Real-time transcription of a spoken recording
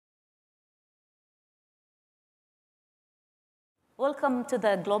Welcome to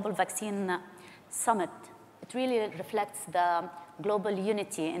the Global Vaccine Summit. It really reflects the global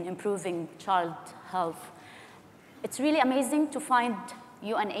unity in improving child health. It's really amazing to find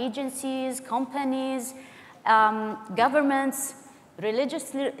UN agencies, companies, governments,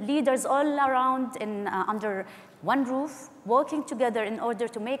 religious leaders all around under one roof, working together in order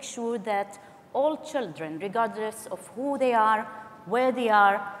to make sure that all children, regardless of who they are, where they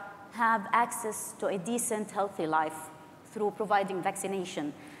are, have access to a decent, healthy life through providing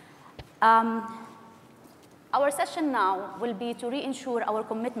vaccination. Our session now will be to reinsure our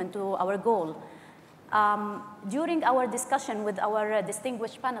commitment to our goal. During our discussion with our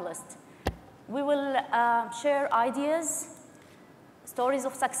distinguished panelists, we will share ideas, stories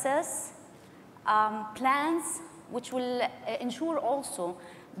of success, plans, which will ensure also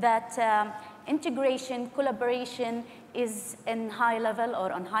that integration, collaboration is in high level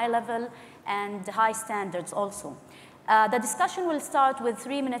or on high level and high standards also. The discussion will start with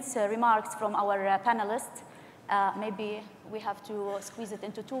 3 minutes remarks from our panelists. Maybe we have to squeeze it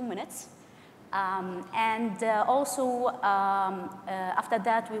into 2 minutes. Also, after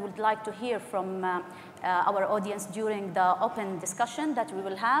that, we would like to hear from our audience during the open discussion that we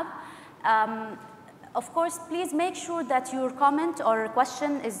will have. Of course, please make sure that your comment or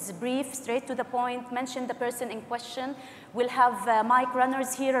question is brief, straight to the point, mention the person in question. We'll have mic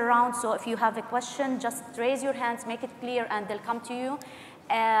runners here around, so if you have a question, just raise your hands, make it clear, and they'll come to you.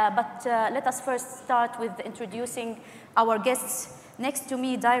 Let us first start with introducing our guests. Next to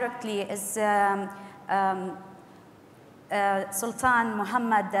me directly is Sultan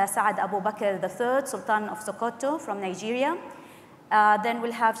Muhammad Saad Abubakar III, Sultan of Sokoto from Nigeria. Then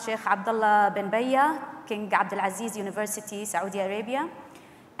we'll have Sheikh Abdullah bin Bayyah, King Abdul Aziz University, Saudi Arabia.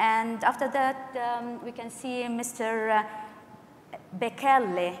 And after that, we can see Mr.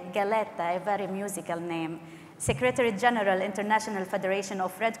 Bekele, Geleta, a very musical name, Secretary General, International Federation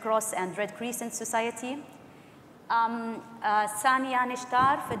of Red Cross and Red Crescent Society. Sania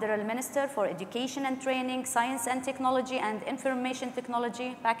Nishtar, Federal Minister for Education and Training, Science and Technology and Information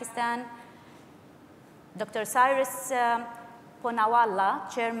Technology, Pakistan. Dr. Cyrus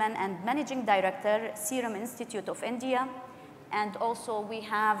Poonawalla, Chairman and Managing Director, Serum Institute of India. And also we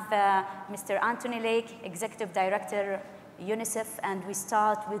have Mr. Anthony Lake, Executive Director, UNICEF. And we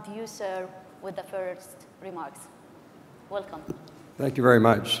start with you, sir, with the first remarks. Welcome. Thank you very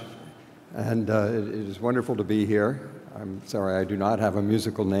much. And it is wonderful to be here. I'm sorry, I do not have a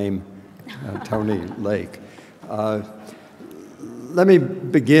musical name, Tony Lake. Let me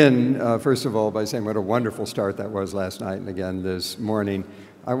begin, first of all, by saying what a wonderful start that was last night and again this morning.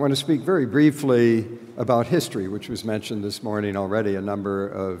 I want to speak very briefly about history, which was mentioned this morning already a number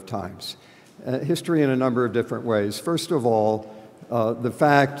of times. History in a number of different ways. First of all, the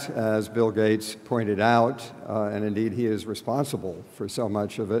fact, as Bill Gates pointed out, and indeed he is responsible for so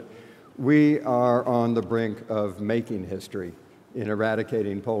much of it, we are on the brink of making history in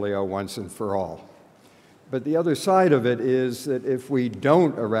eradicating polio once and for all. But the other side of it is that if we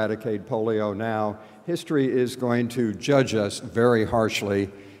don't eradicate polio now, history is going to judge us very harshly,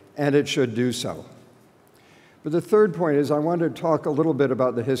 and it should do so. But the third point is I want to talk a little bit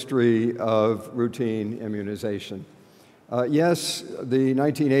about the history of routine immunization. Yes, the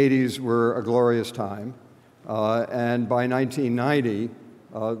 1980s were a glorious time, and by 1990,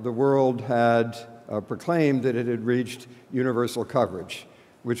 the world had proclaimed that it had reached universal coverage,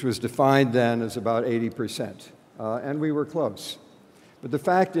 which was defined then as about 80%, and we were close. But the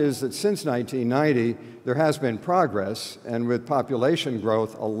fact is that since 1990, there has been progress, and with population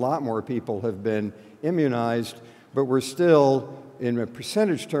growth, a lot more people have been immunized, but we're still, in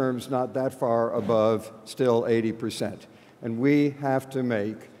percentage terms, not that far above, still 80%. And we have to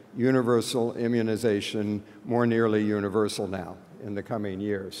make universal immunization more nearly universal now in the coming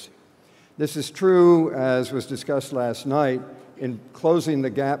years. This is true, as was discussed last night, in closing the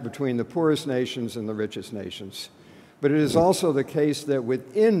gap between the poorest nations and the richest nations. But it is also the case that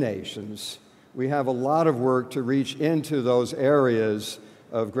within nations, we have a lot of work to reach into those areas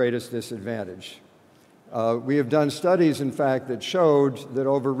of greatest disadvantage. We have done studies, in fact, that showed that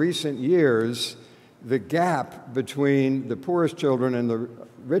over recent years, the gap between the poorest children and the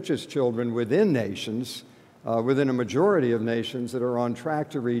richest children within nations, within a majority of nations that are on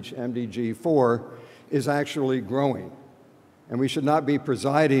track to reach MDG 4, is actually growing. And we should not be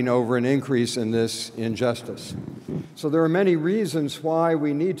presiding over an increase in this injustice. So there are many reasons why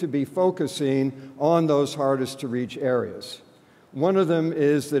we need to be focusing on those hardest to reach areas. One of them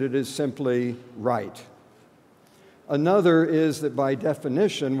is that it is simply right. Another is that by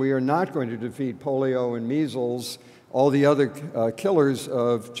definition, we are not going to defeat polio and measles, all the other killers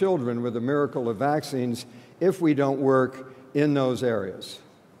of children with the miracle of vaccines, if we don't work in those areas.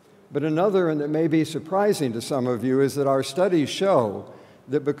 But another, and that may be surprising to some of you, is that our studies show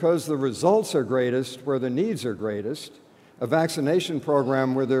that because the results are greatest where the needs are greatest, a vaccination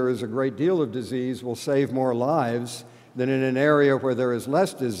program where there is a great deal of disease will save more lives than in an area where there is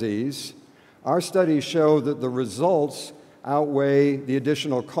less disease. Our studies show that the results outweigh the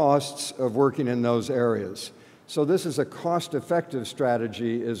additional costs of working in those areas. So this is a cost-effective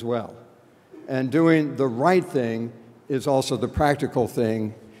strategy as well. And doing the right thing is also the practical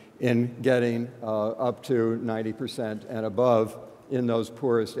thing in getting up to 90% and above in those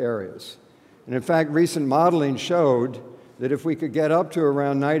poorest areas. And in fact, recent modeling showed that if we could get up to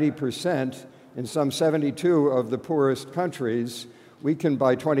around 90% in some 72 of the poorest countries, we can,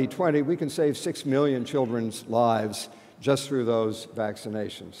 by 2020, we can save 6 million children's lives just through those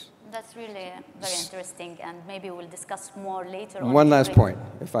vaccinations. That's really very interesting, and maybe we'll discuss more later on. One last point,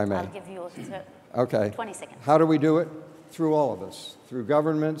 if I may. I'll give you 20 seconds. How do we do it? Through all of us, through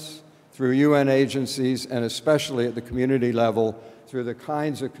governments, through UN agencies, and especially at the community level, through the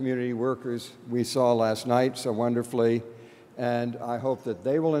kinds of community workers we saw last night so wonderfully. And I hope that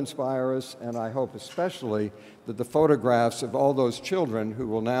they will inspire us, and I hope especially that the photographs of all those children who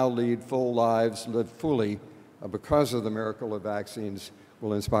will now lead full lives, live fully because of the miracle of vaccines,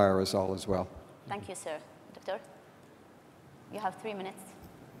 will inspire us all as well. Thank you, sir. Doctor, you have 3 minutes.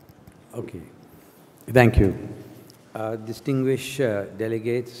 Okay. Thank you. Distinguished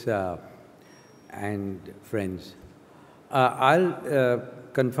delegates and friends, I'll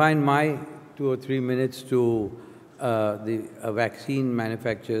confine my 2 or 3 minutes to the vaccine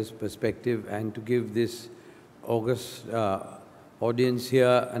manufacturer's perspective and to give this august audience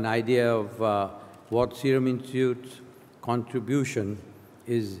here an idea of what Serum Institute's contribution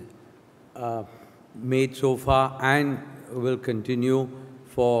is made so far and will continue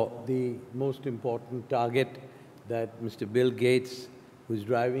for the most important target that Mr. Bill Gates, who's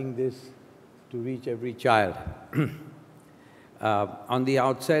driving this to reach every child. On the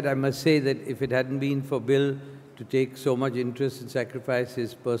outset, I must say that if it hadn't been for Bill to take so much interest and sacrifice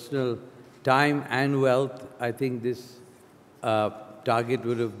his personal time and wealth, I think this target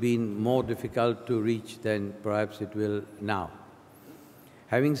would have been more difficult to reach than perhaps it will now.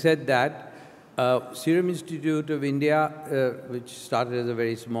 Having said that, Serum Institute of India, which started as a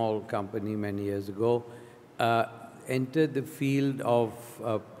very small company many years ago, entered the field of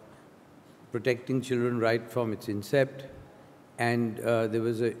protecting children right from its incept. And there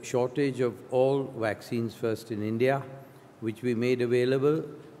was a shortage of all vaccines first in India, which we made available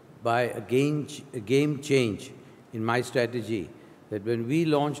by a game change in my strategy. That when we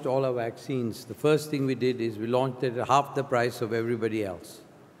launched all our vaccines, the first thing we did is we launched it at half the price of everybody else.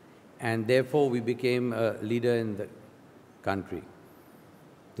 And therefore, we became a leader in the country.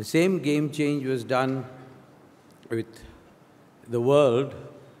 The same game change was done with the world,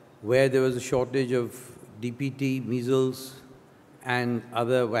 where there was a shortage of DPT, measles, and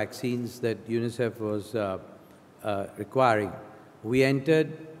other vaccines that UNICEF was requiring. We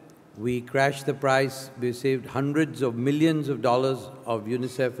entered, we crashed the price, we saved hundreds of millions of dollars of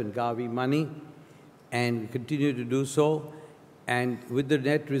UNICEF and Gavi money, and we continue to do so. And with the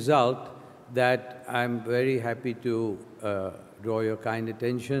net result that I'm very happy to draw your kind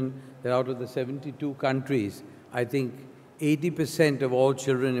attention, that out of the 72 countries, I think 80% of all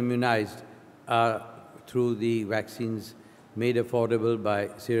children immunized are through the vaccines made affordable by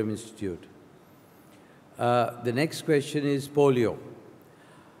Serum Institute. The next question is polio.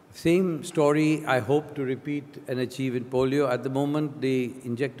 Same story I hope to repeat and achieve in polio. At the moment, the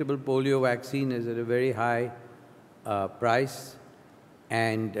injectable polio vaccine is at a very high price,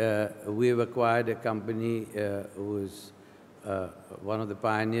 and we have acquired a company who is one of the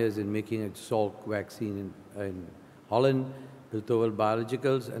pioneers in making a Salk vaccine in Holland, Biltowel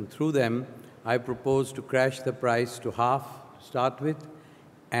Biologicals, and through them, I propose to crash the price to half to start with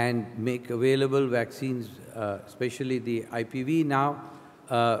and make available vaccines, especially the IPV now,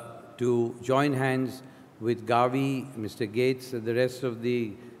 to join hands with Gavi, Mr. Gates, and the rest of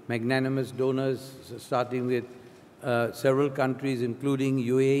the magnanimous donors, starting with several countries, including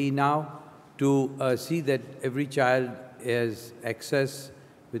UAE now, to see that every child has access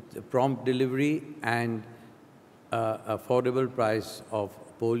with prompt delivery and affordable price of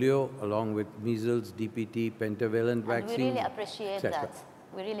polio, along with measles, DPT, pentavalent vaccines. We really appreciate that.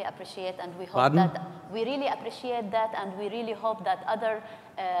 We really appreciate, and we hope Pardon? that we really appreciate that, and we really hope that other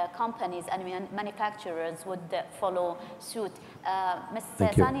companies and manufacturers would follow suit. Ms.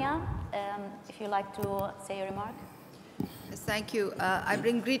 Sania, if you'd like to say a remark. Yes, thank you. I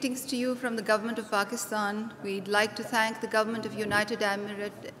bring greetings to you from the government of Pakistan. We'd like to thank the government of United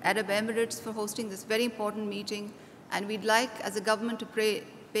Arab Emirates for hosting this very important meeting And we'd like, as a government, to pay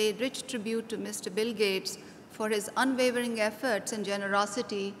rich tribute to Mr. Bill Gates for his unwavering efforts and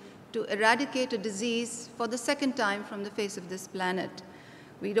generosity to eradicate a disease for the second time from the face of this planet.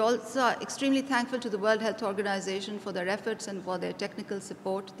 We'd also are extremely thankful to the World Health Organization for their efforts and for their technical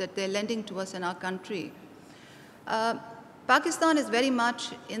support that they're lending to us in our country. Pakistan is very much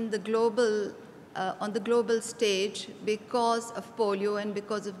in the global, on the global stage because of polio and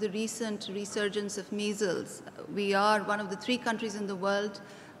because of the recent resurgence of measles. We are one of the 3 countries in the world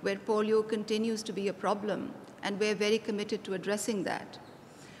where polio continues to be a problem, and we're very committed to addressing that.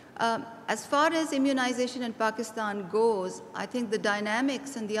 As far as immunization in Pakistan goes, I think the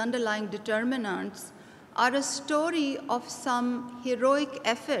dynamics and the underlying determinants are a story of some heroic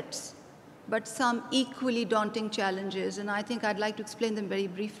efforts, but some equally daunting challenges, and I think I'd like to explain them very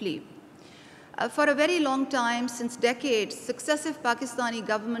briefly. For a very long time, since decades, successive Pakistani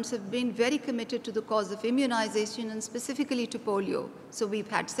governments have been very committed to the cause of immunization and specifically to polio. So we've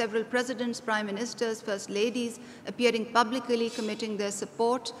had several presidents, prime ministers, first ladies appearing publicly committing their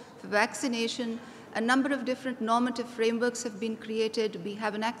support for vaccination. A number of different normative frameworks have been created. We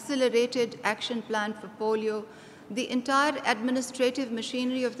have an accelerated action plan for polio. The entire administrative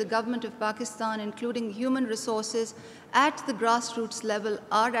machinery of the government of Pakistan, including human resources at the grassroots level,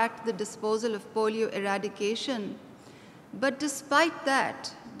 are at the disposal of polio eradication. But despite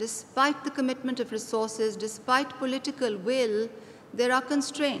that, despite the commitment of resources, despite political will, there are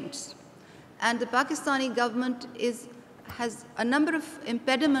constraints. And the Pakistani government has a number of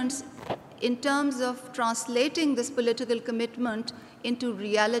impediments in terms of translating this political commitment into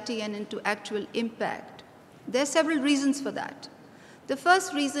reality and into actual impact. There are several reasons for that. The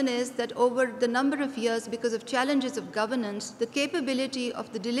first reason is that over the number of years, because of challenges of governance, the capability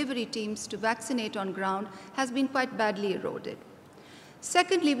of the delivery teams to vaccinate on ground has been quite badly eroded.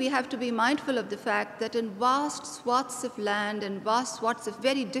 Secondly, we have to be mindful of the fact that in vast swaths of land and vast swaths of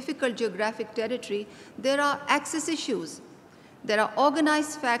very difficult geographic territory, there are access issues. There are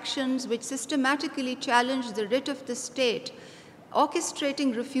organized factions which systematically challenge the writ of the state,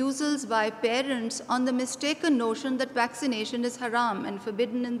 orchestrating refusals by parents on the mistaken notion that vaccination is haram and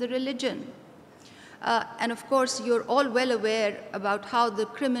forbidden in the religion. And of course, you're all well aware about how the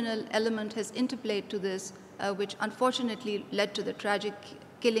criminal element has interplayed to this, which unfortunately led to the tragic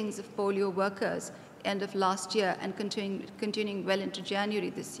killings of polio workers end of last year and continuing well into January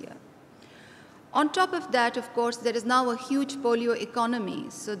this year. On top of that, of course, there is now a huge polio economy.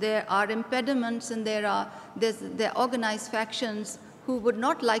 So there are impediments and there are organized factions who would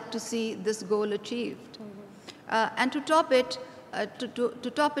not like to see this goal achieved. And to top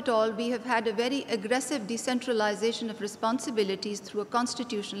it all, we have had a very aggressive decentralization of responsibilities through a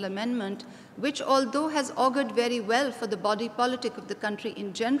constitutional amendment, which although has augured very well for the body politic of the country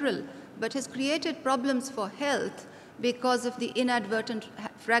in general, but has created problems for health because of the inadvertent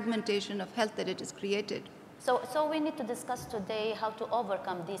fragmentation of health that it has created. So we need to discuss today how to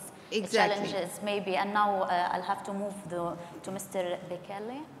overcome these Exactly. challenges, maybe. And now I'll have to move to Mr.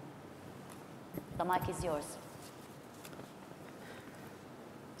 Bekele. The mic is yours.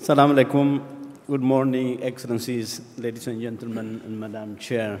 Assalamu alaikum. Good morning, Excellencies, ladies and gentlemen, and Madam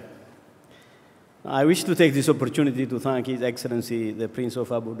Chair. I wish to take this opportunity to thank His Excellency, the Prince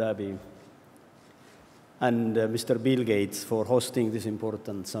of Abu Dhabi, and Mr. Bill Gates for hosting this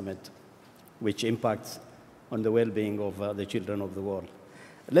important summit, which impacts on the well-being of the children of the world.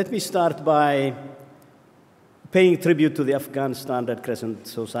 Let me start by paying tribute to the Afghanistan Red Crescent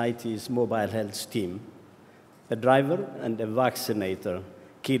Society's mobile health team, a driver and a vaccinator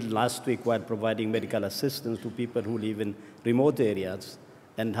killed last week while providing medical assistance to people who live in remote areas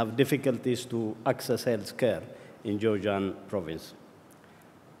and have difficulties to access health care in Georgian province.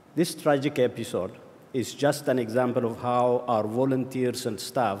 This tragic episode is just an example of how our volunteers and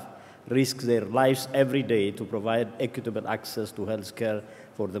staff risk their lives every day to provide equitable access to health care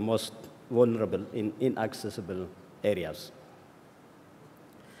for the most vulnerable in inaccessible areas.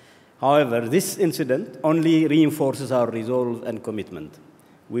 However, this incident only reinforces our resolve and commitment.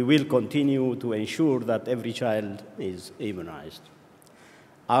 We will continue to ensure that every child is immunized.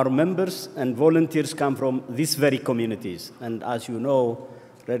 Our members and volunteers come from these very communities, and as you know,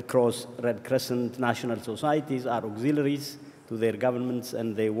 Red Cross, Red Crescent national societies are auxiliaries to their governments,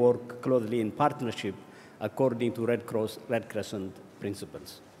 and they work closely in partnership according to Red Cross, Red Crescent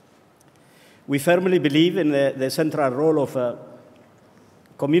principles. We firmly believe in the central role of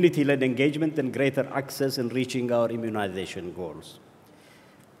community-led engagement and greater access in reaching our immunization goals.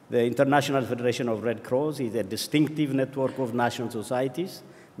 The International Federation of Red Cross is a distinctive network of national societies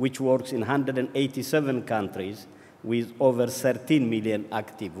which works in 187 countries with over 13 million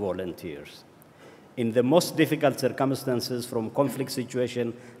active volunteers. in the most difficult circumstances, from conflict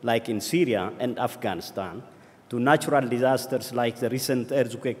situations like in Syria and Afghanistan, to natural disasters like the recent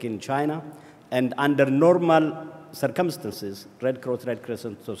earthquake in China, and under normal circumstances, Red Cross, Red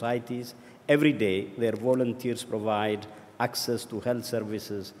Crescent societies, every day their volunteers provide access to health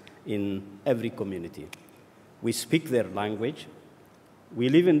services in every community. We speak their language. We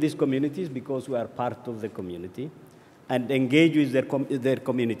live in these communities because we are part of the community and engage with their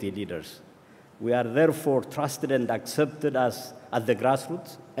community leaders. We are therefore trusted and accepted at the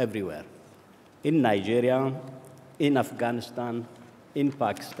grassroots everywhere, in Nigeria, in Afghanistan, in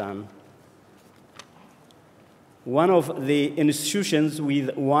Pakistan. One of the institutions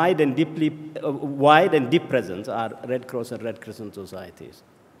with wide and deep presence are Red Cross and Red Crescent societies.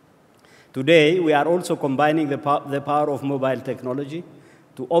 Today, we are also combining the power of mobile technology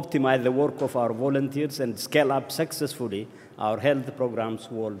to optimize the work of our volunteers and scale up successfully our health programs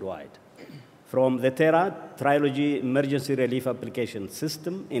worldwide. From the Terra Trilogy Emergency Relief Application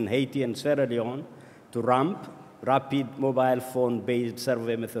System in Haiti and Sierra Leone to RAMP, Rapid Mobile Phone-Based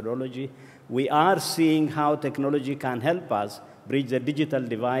Survey Methodology, we are seeing how technology can help us bridge the digital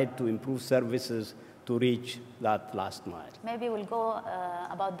divide to improve services to reach that last mile. Maybe we'll go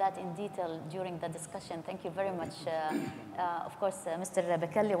about that in detail during the discussion. Thank you very much. Of course, Mr.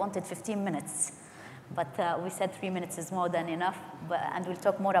 Bekele wanted 15 minutes, but we said 3 minutes is more than enough, and we'll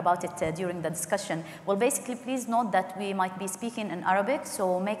talk more about it during the discussion. Well, basically, please note that we might be speaking in Arabic,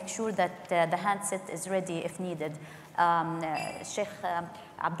 so make sure that the handset is ready if needed. Sheikh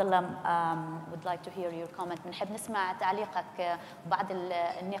Abdullah would like to hear your comment. بنحب نسمع تعليقك بعد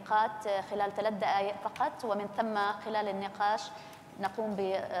النقاط خلال 3 دقائق فقط، ومن ثم خلال النقاش نقوم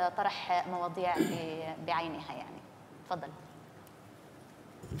بطرح مواضيع بعينها يعني. تفضل.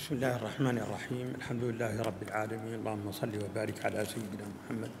 بسم الله الرحمن الرحيم. الحمد لله رب العالمين، اللهم صل وبارك على سيدنا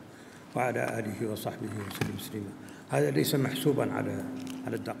محمد وعلى آله وصحبه وسلم تسليما. هذا ليس محسوبا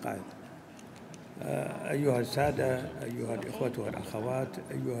على الدقائق. أيها السادة، أيها الإخوة والأخوات،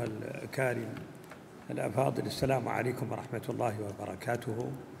 أيها الأكارم الأفاضل، السلام عليكم ورحمة الله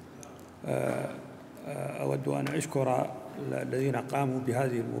وبركاته. أود أن أشكر الذين قاموا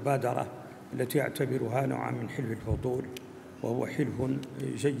بهذه المبادرة التي أعتبرها نوعا من حلف الفضول، وهو حلف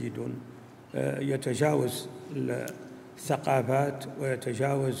جيد يتجاوز الثقافات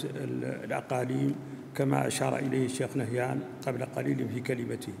ويتجاوز الأقاليم كما أشار إليه الشيخ نهيان قبل قليل في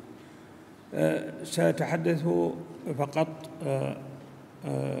كلمته. سأتحدث فقط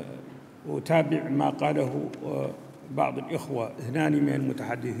أتابع ما قاله بعض الإخوة، 2 من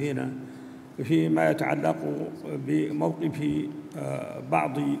المتحدثين، فيما يتعلق بموقف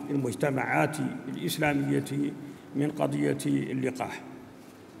بعض المجتمعات الإسلامية من قضية اللقاح.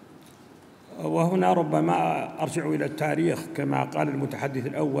 وهنا ربما أرجع إلى التاريخ كما قال المتحدث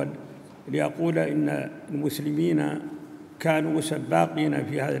الأول لأقول إن المسلمين كانوا سباقين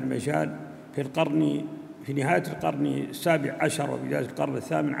في هذا المجال في نهاية القرن السابع عشر وبداية القرن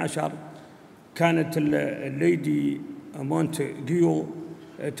الثامن عشر. كانت الليدي مونتجيو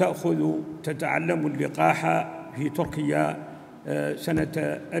تتعلم اللقاح في تركيا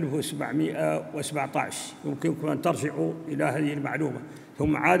سنة 1717. يمكنكم أن ترجعوا إلى هذه المعلومة.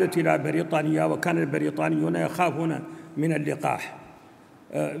 ثم عادت إلى بريطانيا، وكان البريطانيون يخافون من اللقاح.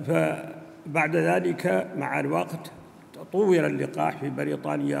 فبعد ذلك مع الوقت طور اللقاح في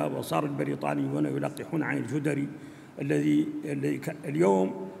بريطانيا، وصار البريطانيون يلقحون عن الجدري الذي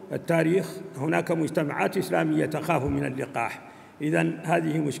اليوم التاريخ هناك مجتمعات إسلامية تخاف من اللقاح. إذن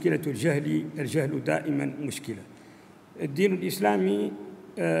هذه مشكلة الجهل دائما مشكلة. الدين الإسلامي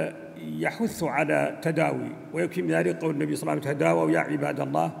يحث على تداوي، ويكفي من ذلك قول النبي صلى الله عليه وسلم: تداووا يا عباد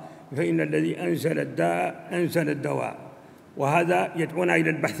الله فإن الذي أنزل الداء أنزل الدواء. وهذا يدعونا إلى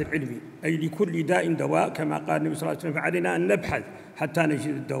البحث العلمي، أي لكل داء دواء كما قال النبي صلى الله عليه وسلم، فعلينا أن نبحث حتى نجد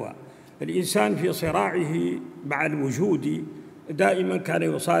الدواء. الإنسان في صراعه مع الوجود دائما كان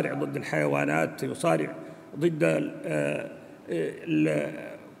يصارع ضد الحيوانات، يصارع ضد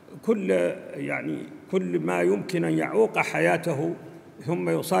كل ما يمكن أن يعوق حياته، ثم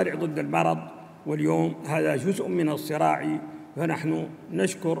يصارع ضد المرض. واليوم هذا جزء من الصراع، فنحن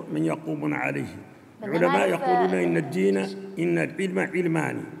نشكر من يقومون عليه. العلماء يقولون إن العلم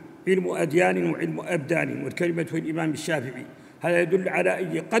علمان، علم أديان وعلم أبدان، والكلمة هي الإمام الشافعي. هذا يدل على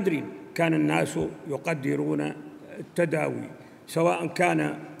أي قدر كان الناس يقدرون التداوي، سواء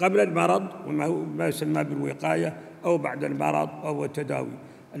كان قبل المرض وما يسمى بالوقاية، أو بعد المرض أو التداوي.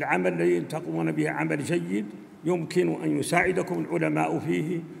 العمل الذي تقومون به عمل جيد، يمكن أن يساعدكم العلماء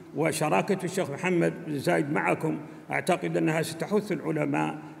فيه، وشراكة الشيخ محمد بن زايد معكم أعتقد أنها ستحث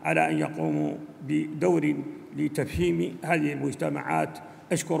العلماء على أن يقوموا بدور لتفهيم هذه المجتمعات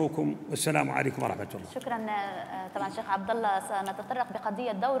أشكركم والسلام عليكم ورحمة الله. شكرا طبعا شيخ عبد الله. سنتطرق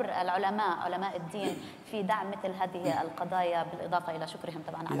بقضية دور العلماء علماء الدين في دعم مثل هذه القضايا بالإضافة إلى شكرهم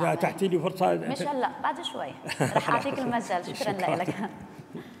طبعا على إذا تحتي لي فرصة مش هلا بعد شوي رح أعطيك المجال. شكرا لك.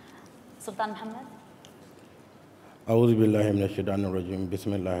 سلطان محمد. أعوذ بالله من الشيطان الرجيم.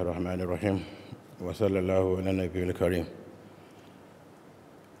 بسم الله الرحمن الرحيم وصلى الله على النبي الكريم.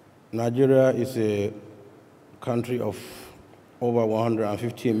 Nigeria is a country of over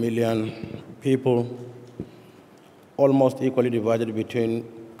 150 million people, almost equally divided between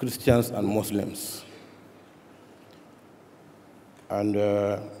Christians and Muslims, and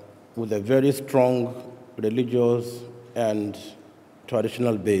with a very strong religious and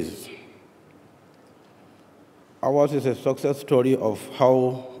traditional base. Ours is a success story of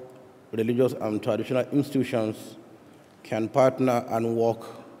how religious and traditional institutions can partner and work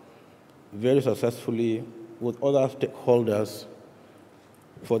very successfully with other stakeholders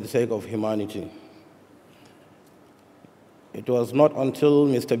for the sake of humanity. It was not until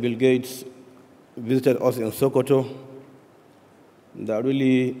Mr. Bill Gates visited us in Sokoto that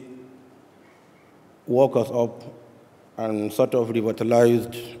really woke us up and sort of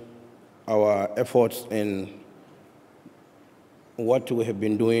revitalized our efforts in what we have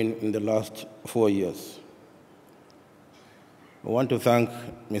been doing in the last 4 years. I want to thank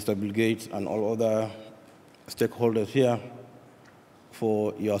Mr. Bill Gates and all other stakeholders here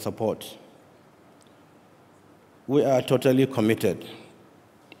for your support. We are totally committed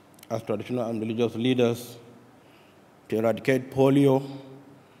as traditional and religious leaders to eradicate polio,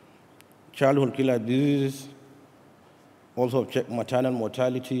 childhood killer diseases, also check maternal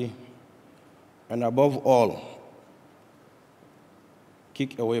mortality, and above all,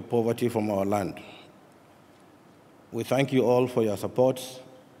 kick away poverty from our land. We thank you all for your support,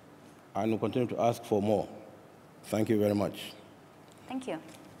 and we continue to ask for more. Thank you very much. Thank you.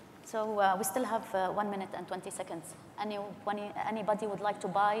 So we still have 1 minute and 20 seconds. Anybody would like to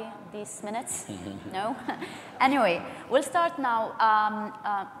buy these minutes? No? Anyway, we'll start now.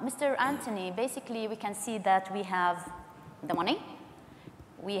 Mr. Anthony, basically we can see that we have the money,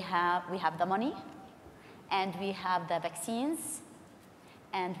 we have the money, and we have the vaccines,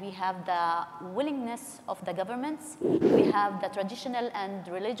 and we have the willingness of the governments. We have the traditional and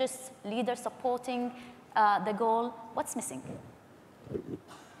religious leaders supporting the goal. What's missing?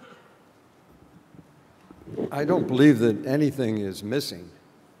 I don't believe that anything is missing.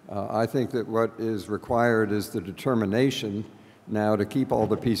 I think that what is required is the determination now to keep all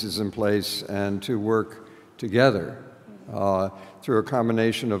the pieces in place and to work together through a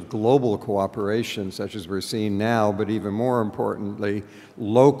combination of global cooperation, such as we're seeing now, but even more importantly,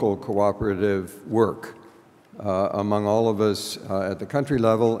 local cooperative work among all of us at the country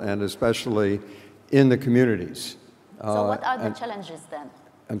level and especially in the communities. So what are the challenges then?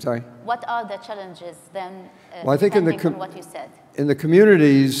 I'm sorry? What are the challenges then, well, I think on what you said? In the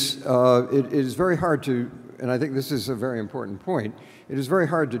communities, it is very hard to, and I think this is a very important point, it is very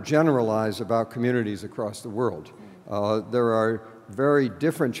hard to generalize about communities across the world. There are very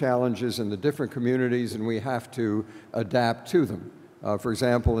different challenges in the different communities, and we have to adapt to them. For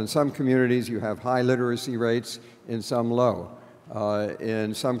example, in some communities you have high literacy rates, in some low.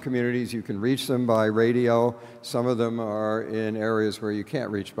 In some communities you can reach them by radio, some of them are in areas where you can't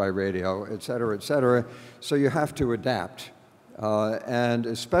reach by radio, et cetera, so you have to adapt. And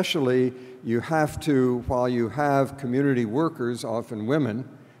especially you have to, while you have community workers, often women,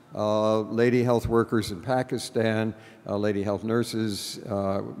 lady health workers in Pakistan, lady health nurses,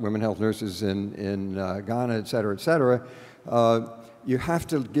 women health nurses in Ghana, et cetera, you have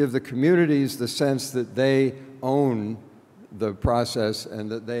to give the communities the sense that they own the process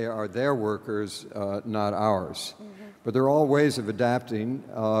and that they are their workers, not ours. But there are all ways of adapting.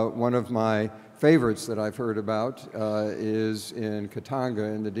 One of my favorites that I've heard about is in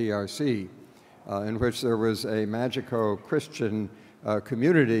Katanga in the DRC, in which there was a magico Christian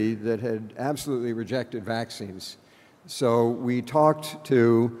community that had absolutely rejected vaccines. So we talked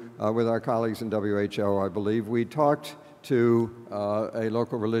to, with our colleagues in WHO, I believe, we talked to a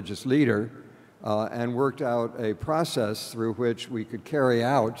local religious leader and worked out a process through which we could carry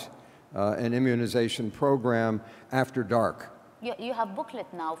out an immunization program after dark. You have booklet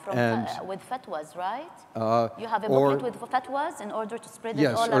now from, with fatwas, right? You have a booklet with fatwas in order to spread it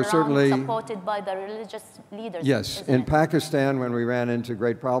all around, supported by the religious leaders. Yes, in Pakistan, when we ran into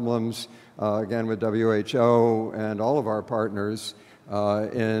great problems, again with WHO and all of our partners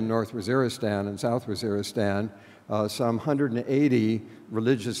in North Waziristan and South Waziristan, some 180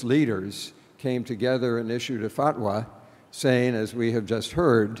 religious leaders came together and issued a fatwa saying, as we have just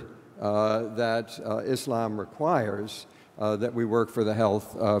heard, that Islam requires that we work for the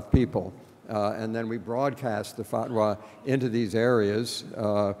health of people. And then we broadcast the fatwa into these areas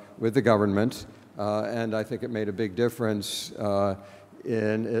with the government, and I think it made a big difference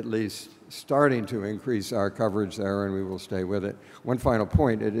in at least starting to increase our coverage there, and we will stay with it. One final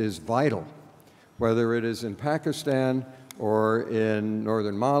point, it is vital, whether it is in Pakistan or in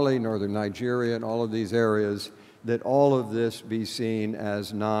northern Mali, northern Nigeria, and all of these areas, that all of this be seen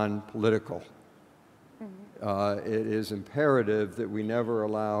as non-political. It is imperative that we never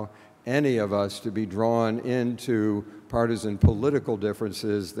allow any of us to be drawn into partisan political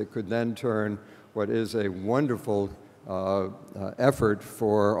differences that could then turn what is a wonderful effort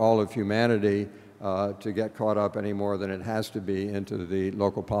for all of humanity to get caught up any more than it has to be into the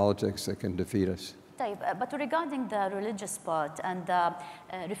local politics that can defeat us. But regarding the religious part and the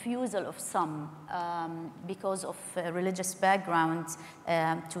refusal of some because of religious background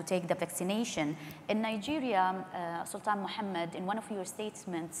to take the vaccination, in Nigeria, Sultan Muhammad, in one of your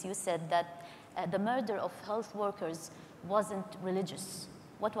statements, you said that the murder of health workers wasn't religious.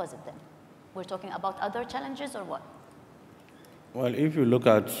 What was it then? We're talking about other challenges or what? Well, if you look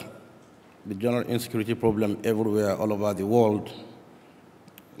at the general insecurity problem everywhere, all over the world,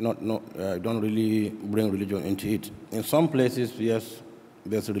 don't really bring religion into it. In some places, yes,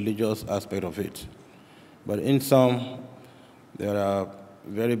 there's a religious aspect of it. But in some, there are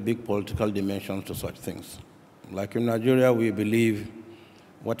very big political dimensions to such things. Like in Nigeria, we believe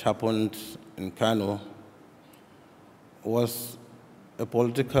what happened in Kano was a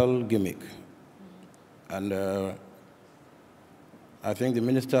political gimmick. And I think the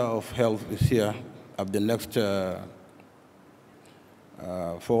Minister of Health is here at the next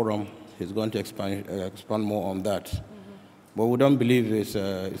forum. He's going to expand more on that. But we don't believe it's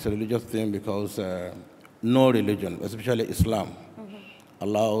a religious thing because no religion, especially Islam,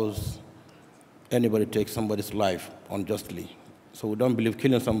 allows anybody to take somebody's life unjustly. So we don't believe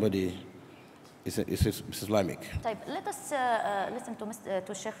killing somebody is Islamic. Let us listen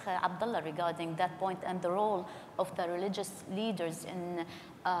to Sheikh Abdullah regarding that point and the role of the religious leaders in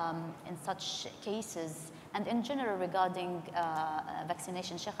such cases. And in general regarding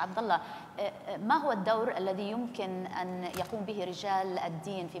vaccination, Sheikh Abdullah, ما هو الدور الذي يمكن أن يقوم به رجال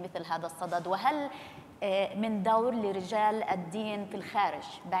الدين في مثل هذا الصدد؟ وهل من دور لرجال الدين في الخارج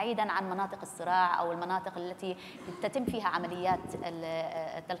بعيدا عن مناطق الصراع أو المناطق التي تتم فيها عمليات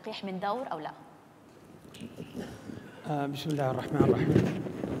التلقيح من دور أو لا؟ بسم الله الرحمن الرحيم.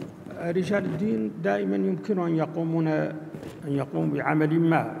 رجال الدين دائما يمكن أن يقوموا بعمل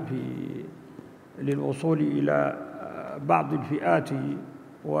ما للوصول إلى بعض الفئات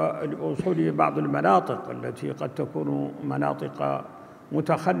والوصول إلى بعض المناطق التي قد تكون مناطق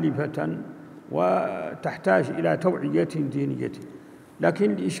متخلفة وتحتاج إلى توعية دينية.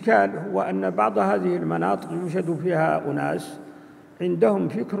 لكن الإشكال هو أن بعض هذه المناطق يوجد فيها أناس عندهم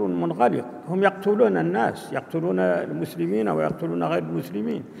فكر منغلق، هم يقتلون الناس، يقتلون المسلمين ويقتلون غير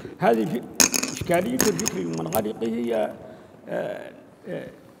المسلمين. هذه إشكالية الفكر المنغلق هي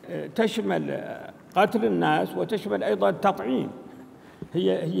تشمل قتل الناس وتشمل أيضا التطعيم.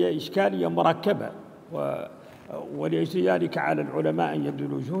 هي إشكالية مركبة، ولأجل ذلك على العلماء أن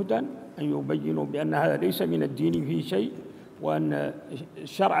يبذلوا جهدا أن يبينوا بأن هذا ليس من الدين فيه شيء، وأن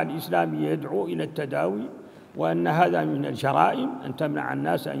الشرع الإسلامي يدعو إلى التداوي، وأن هذا من الجرائم أن تمنع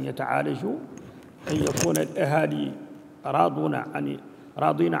الناس أن يتعالجوا، أن يكون الأهالي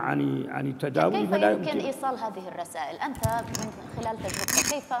راضين عن التداوي. كيف يمكن إيصال هذه الرسائل؟ أنت من خلال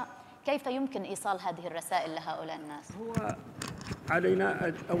تجربتك كيف يمكن إيصال هذه الرسائل لهؤلاء الناس؟ هو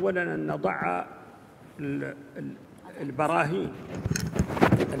علينا أولا أن نضع البراهين.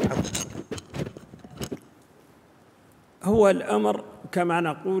 هو الأمر كما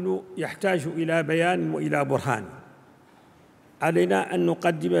نقول يحتاج إلى بيان وإلى برهان. علينا أن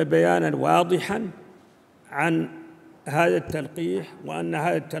نقدم بيانا واضحا عن هذا التلقيح، وأن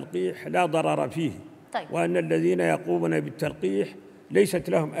هذا التلقيح لا ضرر فيه. وأن الذين يقومون بالتلقيح ليست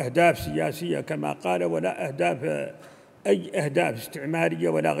لهم أهداف سياسية كما قال، ولا أي أهداف استعمارية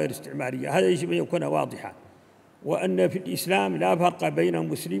ولا غير استعمارية. هذا يجب أن يكون واضحا. وأن في الإسلام لا فرق بين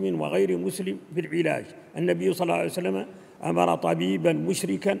مسلم وغير مسلم في العلاج. النبي صلى الله عليه وسلم أمر طبيبا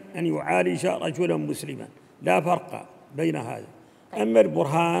مشركا أن يعالج رجلا مسلما، لا فرق بين هذا. أما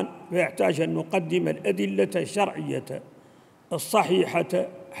البرهان فيحتاج أن نقدم الأدلة الشرعية الصحيحة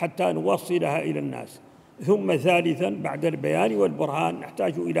حتى نوصلها إلى الناس. ثم ثالثا بعد البيان والبرهان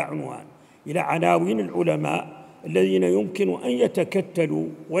نحتاج إلى عنوان، إلى عناوين العلماء الذين يمكن أن يتكتلوا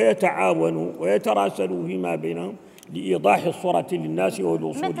ويتعاونوا ويتراسلوا فيما بينهم لإيضاح الصورة للناس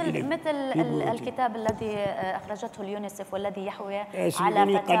والوصول إليه. مثل الكتاب الذي أخرجته اليونيسف والذي يحوي على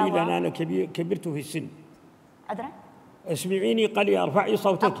سيبني فتاوى. قليلا، أنا كبرت في السن. أدرى؟ اسمعيني قليلا ارفعي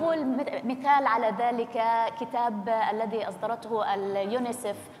صوتك. أقول مثال على ذلك كتاب الذي أصدرته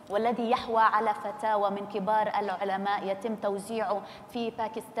اليونيسف والذي يحوى على فتاوى من كبار العلماء يتم توزيعه في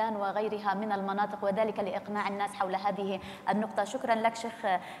باكستان وغيرها من المناطق، وذلك لإقناع الناس حول هذه النقطة. شكرا لك شيخ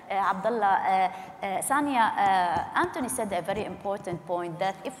عبد الله. Sania, Anthony said a very important point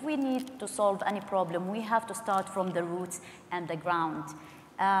that if we need to solve any problem, we have to start from the roots and the ground.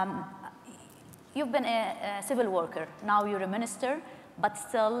 You've been a civil worker, now you're a minister, but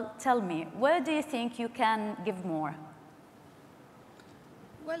still, tell me, where do you think you can give more?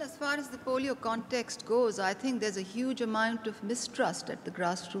 Well, as far as the polio context goes, I think there's a huge amount of mistrust at the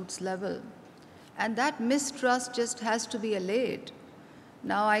grassroots level. And that mistrust just has to be allayed.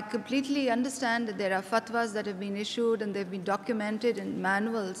 Now, I completely understand that there are fatwas that have been issued and they've been documented in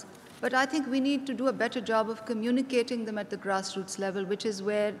manuals, but I think we need to do a better job of communicating them at the grassroots level, which is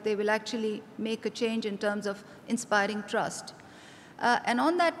where they will actually make a change in terms of inspiring trust. And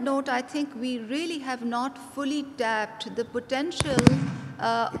on that note, I think we really have not fully tapped the potential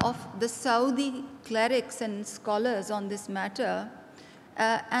of the Saudi clerics and scholars on this matter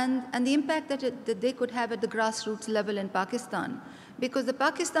and the impact that they could have at the grassroots level in Pakistan. Because the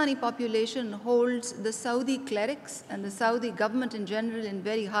Pakistani population holds the Saudi clerics and the Saudi government in general in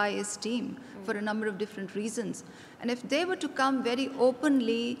very high esteem for a number of different reasons. And if they were to come very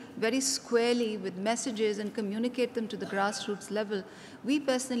openly, very squarely with messages and communicate them to the grassroots level, we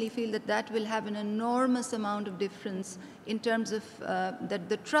personally feel that that will have an enormous amount of difference in terms of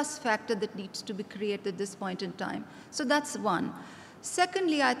the trust factor that needs to be created at this point in time. So that's one.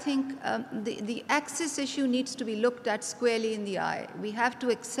 Secondly, I think the access issue needs to be looked at squarely in the eye. We have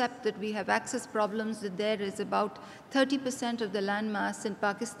to accept that we have access problems, that there is about 30% of the landmass in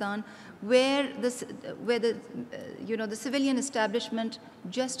Pakistan where the civilian establishment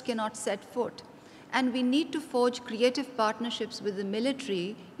just cannot set foot. And we need to forge creative partnerships with the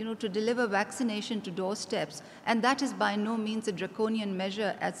military, to deliver vaccination to doorsteps. And that is by no means a draconian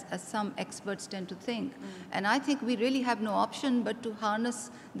measure, as some experts tend to think. And I think we really have no option but to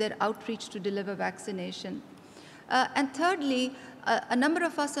harness their outreach to deliver vaccination. And thirdly, a number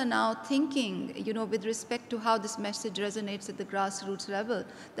of us are now thinking, with respect to how this message resonates at the grassroots level,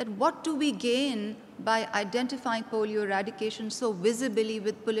 that what do we gain by identifying polio eradication so visibly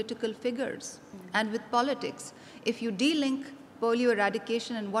with political figures and with politics? If you de-link polio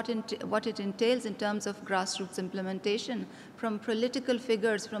eradication and what it entails in terms of grassroots implementation from political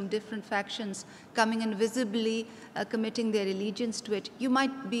figures from different factions coming and visibly committing their allegiance to it, you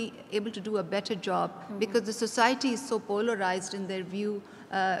might be able to do a better job because the society is so polarized in their view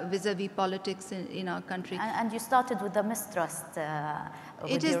vis-a-vis politics in our country. And you started with the mistrust.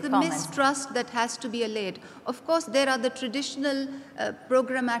 It is the mistrust that has to be allayed. Of course, there are the traditional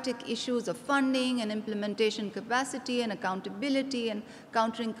programmatic issues of funding and implementation capacity and accountability and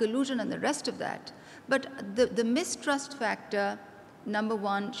countering collusion and the rest of that. But the mistrust factor, number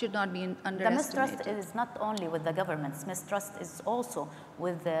one, should not be underestimated. The mistrust is not only with the governments. Mistrust is also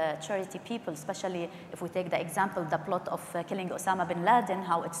with the charity people, especially if we take the example, the plot of killing Osama bin Laden,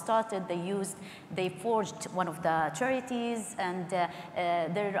 how it started. They forged one of the charities, and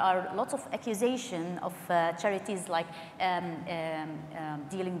there are lots of accusation of charities like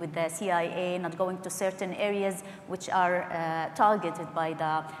dealing with the CIA, not going to certain areas which are targeted by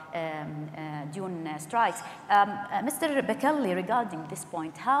the June strikes. Mr. Bekele, regarding this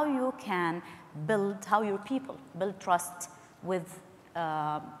point, how your people build trust with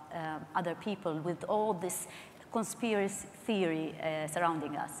other people, with all this conspiracy theory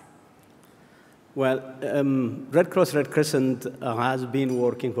surrounding us? Well, Red Cross, Red Crescent has been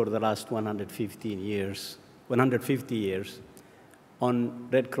working for the last 150 years on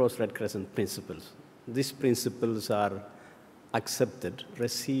Red Cross, Red Crescent principles. These principles are accepted,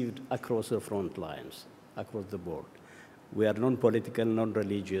 received across the front lines, across the board. We are non-political,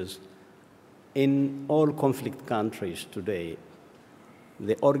 non-religious. In all conflict countries today,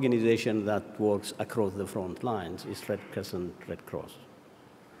 the organization that works across the front lines is Red Crescent, Red Cross.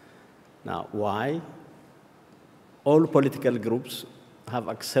 Now, why? All political groups have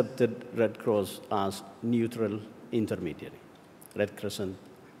accepted Red Cross as neutral intermediary, Red Crescent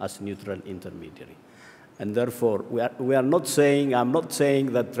as neutral intermediary. And therefore, I'm not saying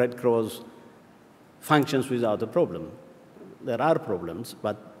that Red Cross functions without a problem. There are problems,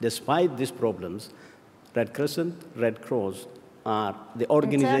 but despite these problems, Red Crescent, Red Cross are the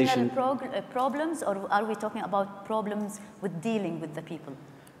organization. Internal problems, or are we talking about problems with dealing with the people,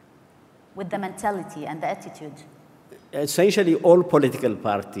 with the mentality and the attitude? Essentially, all political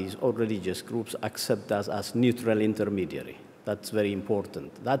parties or religious groups accept us as neutral intermediary. That's very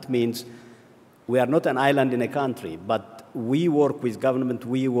important. That means We are not an island in a country, but we work with government,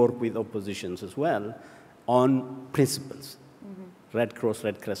 we work with oppositions as well on principles. Red Cross,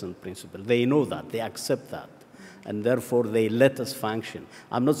 Red Crescent principle. They know that, they accept that, and therefore they let us function.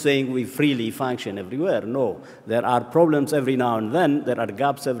 I'm not saying we freely function everywhere, no. There are problems every now and then, there are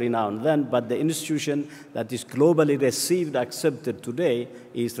gaps every now and then, but the institution that is globally received, accepted today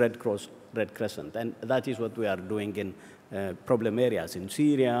is Red Cross, Red Crescent, and that is what we are doing in problem areas, in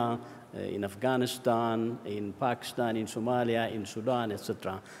Syria, in Afghanistan, in Pakistan, in Somalia, in Sudan,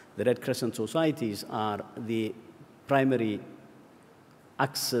 etc. The Red Crescent societies are the primary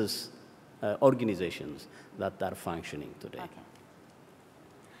access organizations that are functioning today. Okay.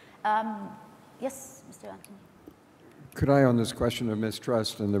 Yes, Mr. Anthony. Could I, on this question of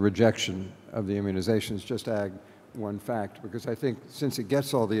mistrust and the rejection of the immunizations, just add one fact? Because I think since it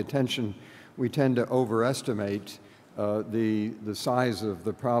gets all the attention, we tend to overestimate the size of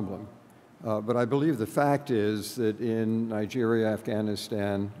the problem. But I believe the fact is that in Nigeria,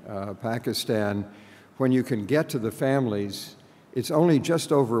 Afghanistan, Pakistan, when you can get to the families, it's only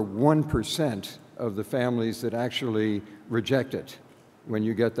just over 1% of the families that actually reject it when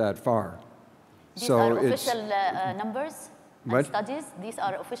you get that far. These are official numbers and studies? These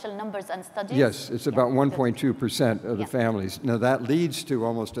are official numbers and studies? Yes, it's about 1.2% of the families. Now that leads to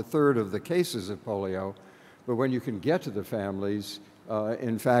almost a third of the cases of polio, but when you can get to the families,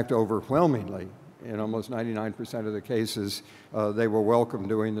 in fact, overwhelmingly, in almost 99% of the cases, they will welcome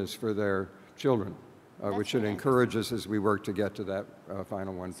doing this for their children. Which should encourage us as we work to get to that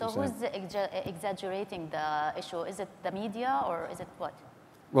final 1%. So who's exaggerating the issue? Is it the media or is it what?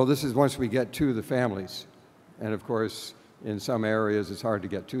 Well, this is once we get to the families. And of course, in some areas, it's hard to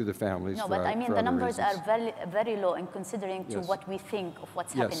get to the families. No, but I mean, the numbers are very low in considering to what we think of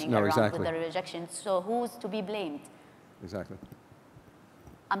what's happening around with the rejection. So who's to be blamed? Exactly.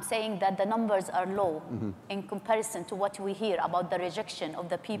 I'm saying that the numbers are low in comparison to what we hear about the rejection of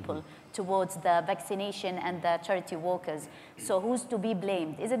the people towards the vaccination and the charity workers. So who's to be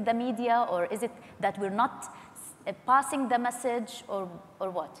blamed? Is it the media, or is it that we're not passing the message, or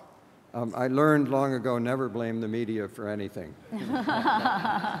what? I learned long ago, never blame the media for anything.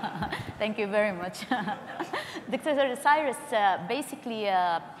 Thank you very much. Dr. Cyrus, basically,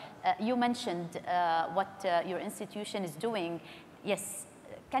 you mentioned what your institution is doing. Yes.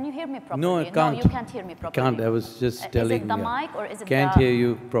 Can you hear me properly? No, I can't. No, you can't hear me properly. I can't. I was just telling you. Is it the mic or is it Can't hear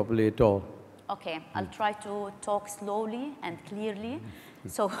you properly at all. Okay, I'll try to talk slowly and clearly.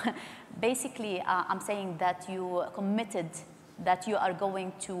 So basically, I'm saying that you committed that you are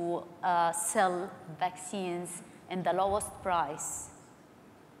going to sell vaccines in the lowest price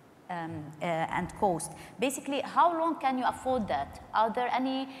and cost. Basically, how long can you afford that? Are there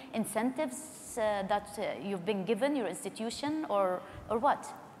any incentives that you've been given, your institution, or what?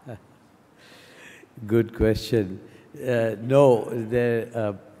 Good question. No,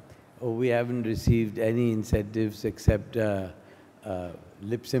 we haven't received any incentives except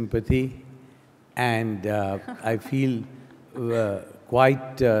lip sympathy, and I feel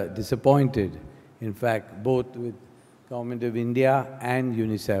quite disappointed, in fact, both with Government of India and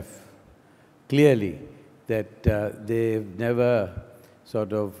UNICEF, clearly, that they've never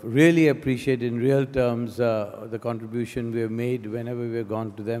sort of really appreciated in real terms the contribution we have made whenever we have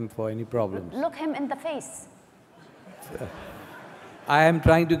gone to them for any problems. Look him in the face. I am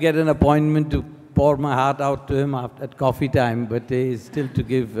trying to get an appointment to pour my heart out to him at coffee time, but he is still to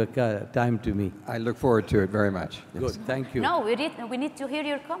give time to me. I look forward to it very much. Yes. Good, thank you. No, we need to hear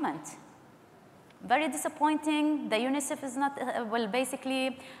your comment. Very disappointing. The UNICEF is not, well,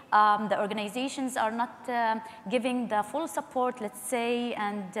 basically, the organizations are not giving the full support, let's say,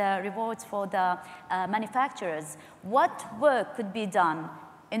 and rewards for the manufacturers. What work could be done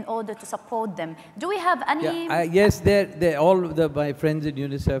in order to support them? Do we have any? Yeah, yes, all my friends at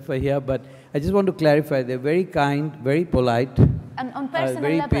UNICEF are here, but I just want to clarify, they're very kind, very polite, and on personal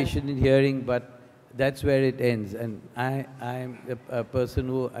very level. patient in hearing, but that's where it ends. And I'm a person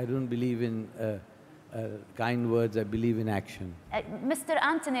who, I don't believe in kind words, I believe in action. Mr.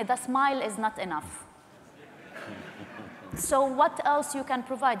 Anthony, the smile is not enough. So what else you can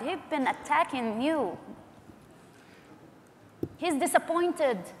provide? He's been attacking you. He's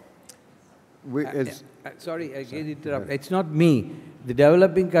disappointed. Sorry, I get interrupted. It's not me. The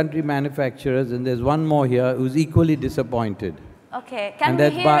developing country manufacturers, and there's one more here who's equally disappointed. Okay, can we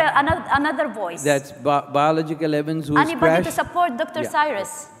hear another voice? That's Biological Evans, who's Anybody to support Dr.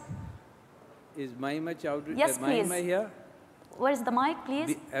 Cyrus? Is Mahima Chowdhury? Yes, please. Mahima here? Where's the mic,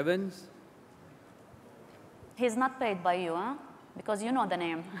 please? Evans? He's not paid by you, huh? Because you know the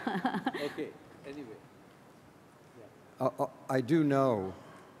name. Okay, anyway. I do know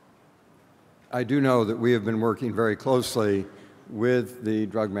I do know that we have been working very closely with the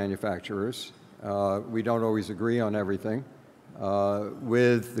drug manufacturers. We don't always agree on everything.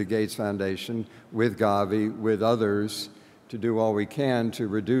 With the Gates Foundation, with Gavi, with others, to do all we can to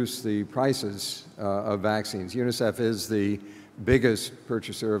reduce the prices of vaccines. UNICEF is the biggest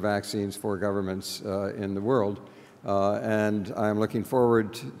purchaser of vaccines for governments in the world, and I'm looking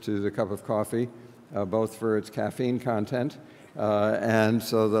forward to the cup of coffee, both for its caffeine content and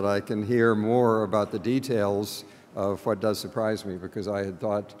so that I can hear more about the details of what does surprise me, because I had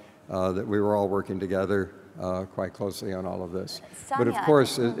thought that we were all working together quite closely on all of this. Sania, but of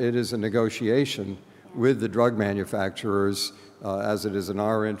course, it is a negotiation with the drug manufacturers, as it is in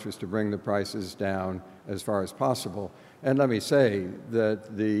our interest to bring the prices down as far as possible. And let me say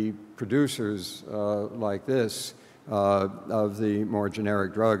that the producers like this of the more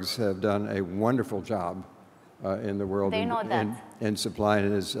generic drugs have done a wonderful job in the world in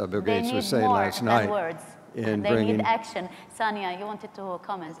supplying, as Bill Gates was saying last night. Words. They need action. Sania, you wanted to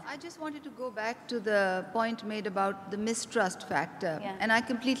comment? I just wanted to go back to the point made about the mistrust factor. Yeah. And I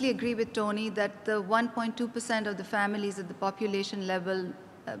completely agree with Tony that the 1.2% of the families at the population level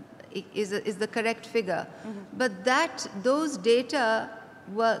is the correct figure. Mm-hmm. But those data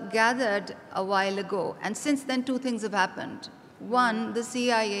were gathered a while ago. And since then, two things have happened. One, the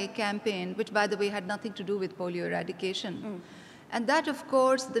CIA campaign, which, by the way, had nothing to do with polio eradication. Mm. And that, of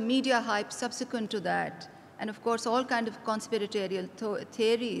course, the media hype subsequent to that, and of course, all kinds of conspiratorial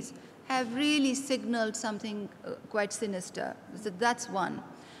theories have really signaled something quite sinister. So that's one.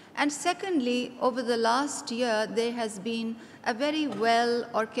 And secondly, over the last year, there has been a very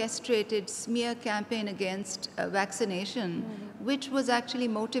well-orchestrated smear campaign against vaccination, which was actually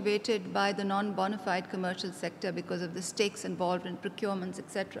motivated by the non-bona fide commercial sector because of the stakes involved in procurements,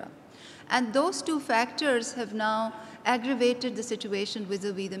 etc. And those two factors have now aggravated the situation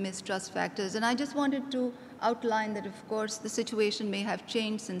vis-a-vis the mistrust factors. And I just wanted to outline that, of course, the situation may have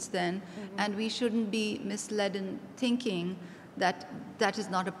changed since then, and we shouldn't be misled in thinking that that is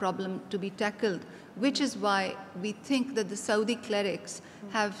not a problem to be tackled, which is why we think that the Saudi clerics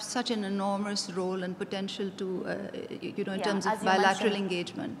have such an enormous role and potential to, in terms of bilateral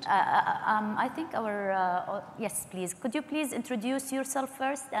engagement. I think yes, please. Could you please introduce yourself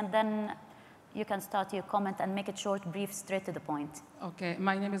first, and then you can start your comment and make it short, brief, straight to the point. Okay,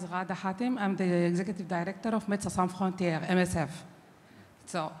 my name is Ghada Hatim. I'm the Executive Director of Médecins Sans Frontières, MSF.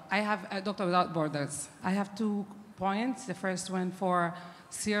 So I have Doctors Without Borders. I have 2 points. The first one for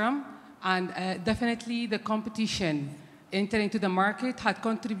Serum, and definitely the competition entering into the market had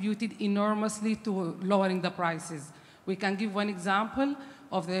contributed enormously to lowering the prices. We can give one example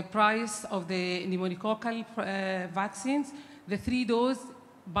of the price of the pneumococcal vaccines. The 3-dose,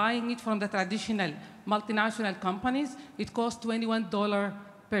 buying it from the traditional multinational companies, it costs $21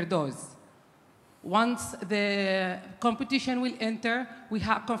 per dose. Once the competition will enter, we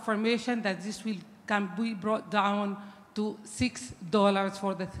have confirmation that this can be brought down to $6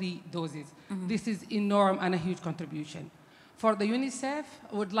 for the 3 doses. Mm-hmm. This is enormous and a huge contribution. For the UNICEF,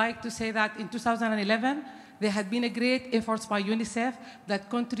 I would like to say that in 2011, there had been a great efforts by UNICEF that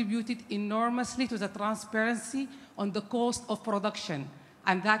contributed enormously to the transparency on the cost of production.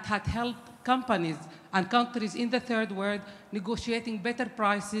 And that had helped companies and countries in the third world negotiating better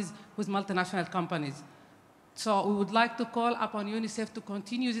prices with multinational companies. So we would like to call upon UNICEF to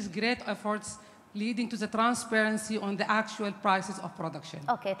continue these great efforts leading to the transparency on the actual prices of production.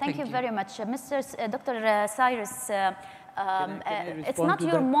 Okay, thank you very much. Dr. Cyrus, it's not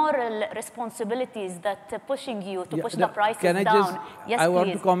your moral responsibilities that pushing you to push the prices down. Yes, I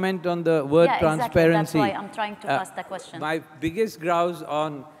want to comment on the word transparency. Exactly. That's why I'm trying to ask the question. My biggest grouse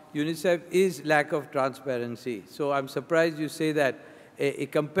on UNICEF is lack of transparency. So I'm surprised you say that.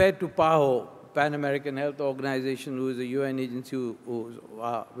 Compared to PAHO, Pan American Health Organization, who is a UN agency,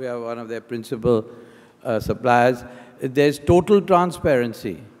 we are one of their principal suppliers, there's total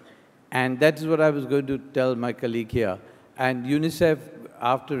transparency. And that is what I was going to tell my colleague here. And UNICEF,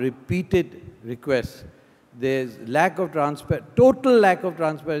 after repeated requests, there's total lack of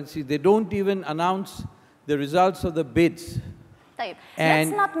transparency. They don't even announce the results of the bids.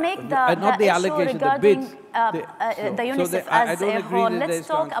 Let's not make the allocation, the bids. The UNICEF as a whole. Let's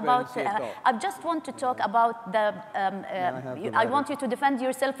talk about, I just want to talk about the, I want you to defend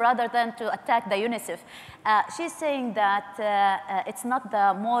yourself rather than to attack the UNICEF. She's saying that it's not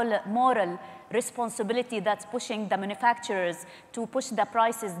the moral responsibility that's pushing the manufacturers to push the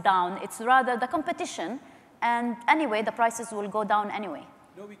prices down. It's rather the competition, and anyway, the prices will go down anyway.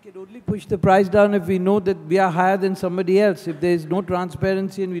 No, we can only push the price down if we know that we are higher than somebody else. If there is no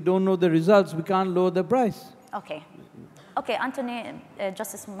transparency and we don't know the results, we can't lower the price. Okay. Okay, Anthony,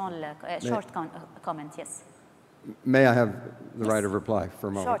 just a small, short comment, yes. May I have the right of reply for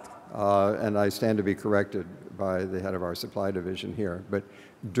a moment? Short. And I stand to be corrected by the head of our supply division here. But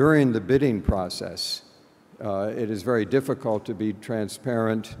during the bidding process, it is very difficult to be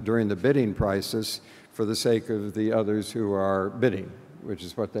transparent during the bidding process for the sake of the others who are bidding, which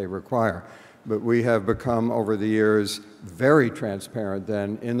is what they require. But we have become, over the years, very transparent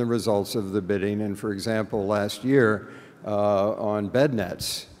then in the results of the bidding. And for example, last year on bed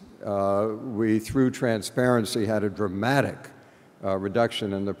nets, we, through transparency, had a dramatic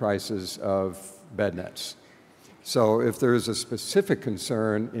reduction in the prices of bed nets. So if there is a specific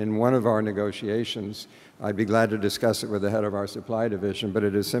concern in one of our negotiations, I'd be glad to discuss it with the head of our supply division, but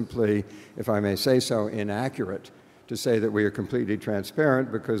it is simply, if I may say so, inaccurate to say that we are completely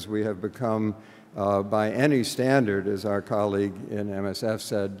transparent, because we have become, by any standard, as our colleague in MSF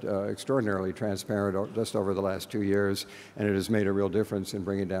said, extraordinarily transparent just over the last 2 years, and it has made a real difference in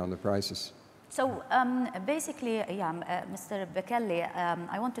bringing down the prices. So basically, Mr. Bekele,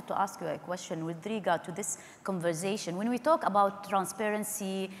 I wanted to ask you a question with regard to this conversation. When we talk about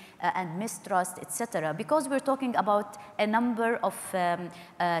transparency and mistrust, etc., because we're talking about a number of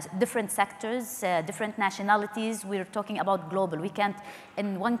different sectors, different nationalities, we're talking about global. We can't,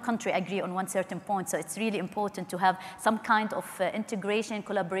 in one country, agree on one certain point. So it's really important to have some kind of integration,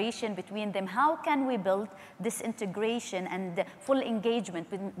 collaboration between them. How can we build this integration and full engagement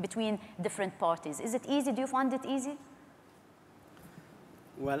between different parties? Is it easy? Do you find it easy?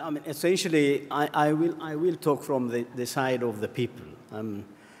 Well, I mean, essentially, I will talk from the side of the people.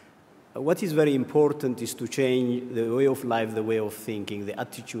 What is very important is to change the way of life, the way of thinking, the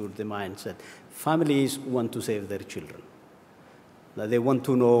attitude, the mindset. Families want to save their children. They want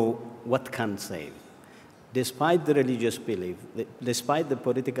to know what can save. Despite the religious belief, despite the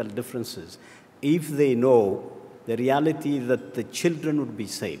political differences, if they know the reality that the children would be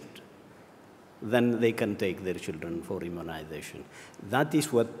saved, then they can take their children for immunization. That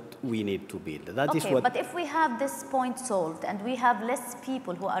is what we need to build. That is what. But if we have this point solved and we have less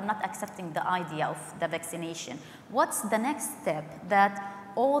people who are not accepting the idea of the vaccination, what's the next step that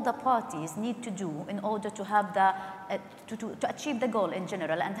all the parties need to do in order to have the to achieve the goal in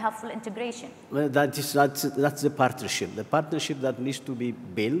general and have full integration? Well, that's the partnership. The partnership that needs to be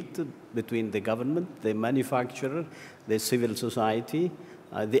built between the government, the manufacturer, the civil society,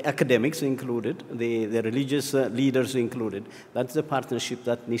 the academics included, the religious leaders included. That's the partnership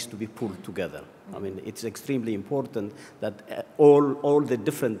that needs to be pulled together. I mean, it's extremely important that all the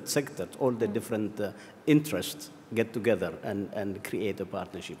different sectors, all the different interests get together and create a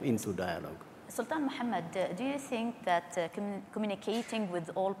partnership into dialogue. Sultan Mohammed, do you think that communicating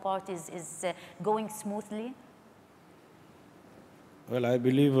with all parties is going smoothly? Well, I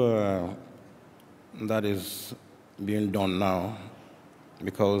believe that is being done now,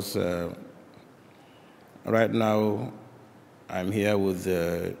 because right now I'm here with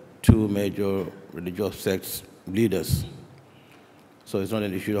two major religious sects leaders. So it's not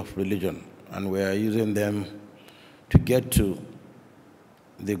an issue of religion, and we are using them to get to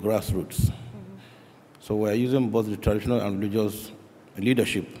the grassroots. So we are using both the traditional and religious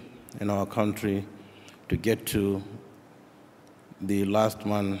leadership in our country to get to the last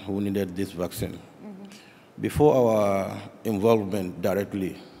man who needed this vaccine. Before our involvement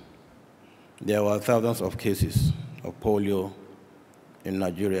directly, there were thousands of cases of polio in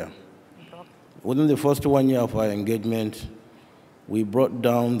Nigeria. Within the first 1 year of our engagement, we brought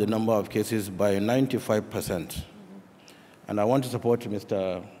down the number of cases by 95%. And I want to support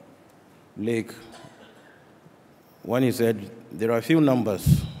Mr. Lake when he said there are few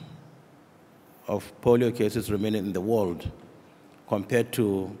numbers of polio cases remaining in the world compared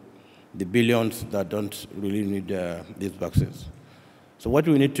to the billions that don't really need these vaccines. So what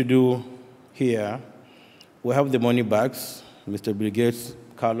we need to do here, we have the money bags, Mr. Bill Gates,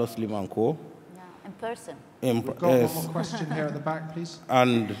 Carlos Limanco. Yeah, in person. We've got one more question here at the back, please.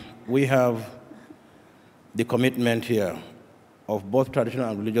 And we have the commitment here of both traditional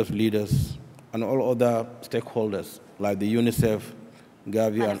and religious leaders and all other stakeholders, like the UNICEF,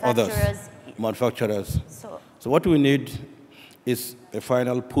 Gavi, and others, manufacturers. So what we need is a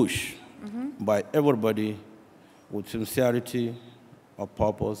final push by everybody with sincerity of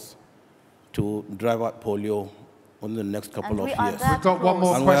purpose to drive out polio in the next couple of years. We've got one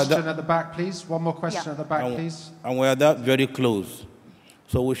more question at the back, please. One more question at the back, please. And we are that very close.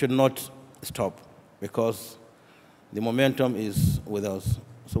 So we should not stop, because the momentum is with us.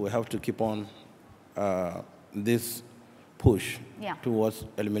 So we have to keep on this push towards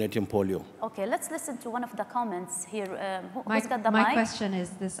eliminating polio. Okay, let's listen to one of the comments here. Who's My got the mic? question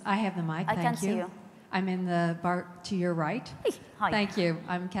is this. I have the mic. I can't see you. I'm in the bar to your right. Hey, hi. Thank you.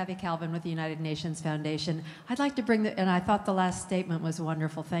 I'm Kathy Calvin with the United Nations Foundation. I'd like to bring and I thought the last statement was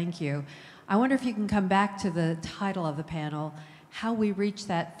wonderful, thank you. I wonder if you can come back to the title of the panel, how we reach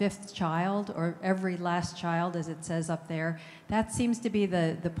that fifth child, or every last child, as it says up there. That seems to be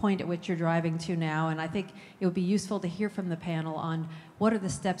the point at which you're driving to now, and I think it would be useful to hear from the panel on what are the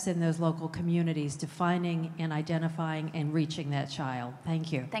steps in those local communities to finding and identifying and reaching that child.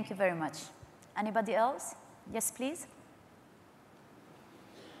 Thank you. Thank you very much. Anybody else? Yes, please.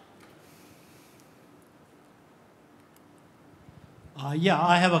 Yeah,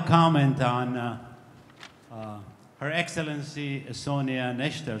 I have a comment on Her Excellency Sonia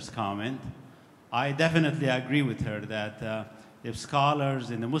Nishtar's comment. I definitely agree with her that if scholars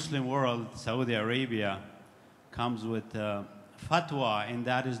in the Muslim world, Saudi Arabia, comes with fatwa and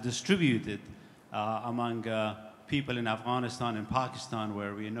that is distributed among people in Afghanistan and Pakistan,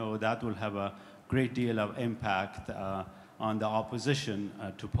 where we know that will have a great deal of impact on the opposition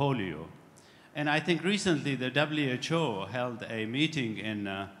to polio. And I think recently the WHO held a meeting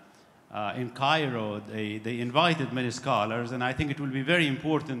in Cairo. They invited many scholars, and I think it will be very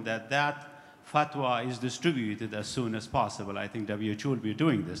important that that fatwa is distributed as soon as possible. I think WHO will be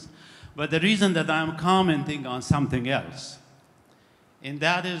doing this. But the reason that I'm commenting on something else, and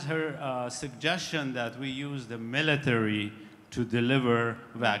that is her suggestion that we use the military to deliver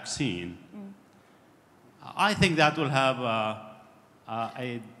vaccine. I think that will have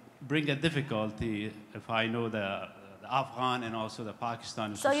bring a difficulty if I know the Afghan and also the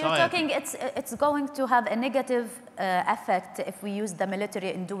Pakistani society. So you're talking it's going to have a negative effect if we use the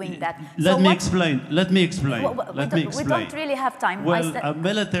military in doing that. Let me explain. We don't really have time. Well, a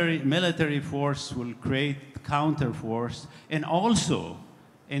military force will create counter force, and also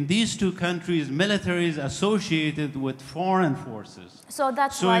in these two countries, military is associated with foreign forces. So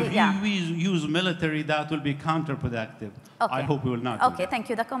that's why, if we use military, that will be counterproductive. Okay. I hope we will not. Okay, thank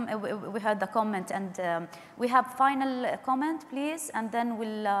you. We heard the comment, and we have final comment, please, and then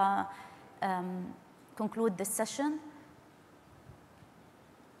we'll conclude this session.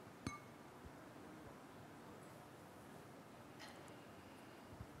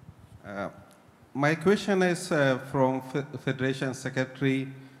 My question is from Federation Secretary,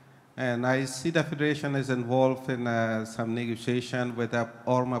 and I see the Federation is involved in some negotiation with an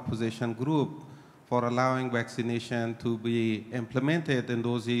armed opposition group for allowing vaccination to be implemented in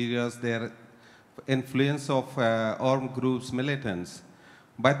those areas, their influence of armed groups, militants.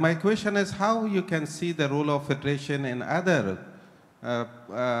 But my question is how you can see the role of Federation and other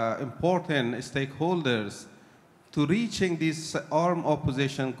important stakeholders to reaching these armed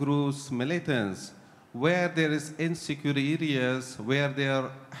opposition groups, militants, where there is insecure areas, where they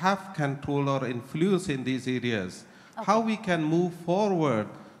have control or influence in these areas. Okay. How we can move forward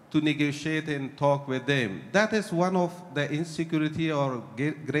to negotiate and talk with them. That is one of the insecurity or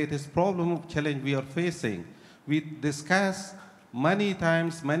greatest problem, challenge we are facing. We discuss many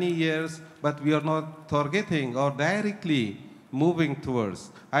times, many years, but we are not targeting or directly moving towards.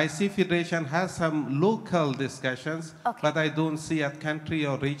 I see Federation has some local discussions, okay, but I don't see at country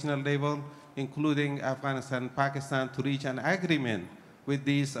or regional level, including Afghanistan, Pakistan, to reach an agreement with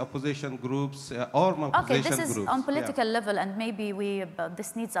these opposition groups or opposition groups. Okay, this is on political level, and maybe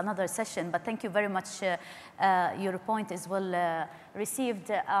this needs another session, but thank you very much. Your point is well received.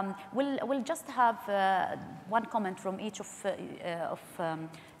 We'll just have one comment from each of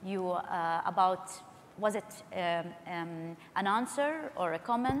you about, was it an answer or a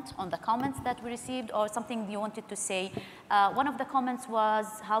comment on the comments that we received, or something you wanted to say? One of the comments was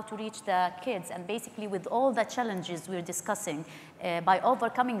how to reach the kids, and basically with all the challenges we're discussing, by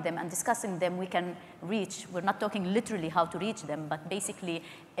overcoming them and discussing them, we can reach. We're not talking literally how to reach them, but basically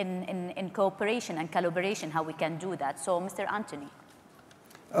in cooperation and collaboration, how we can do that. So, Mr. Anthony.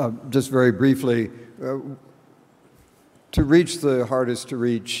 Just very briefly, to reach the hardest to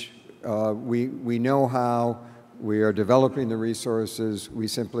reach, we know how, we are developing the resources, we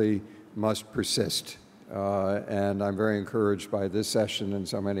simply must persist. And I'm very encouraged by this session and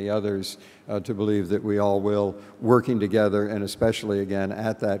so many others to believe that we all will, working together, and especially again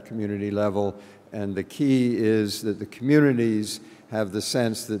at that community level. And the key is that the communities have the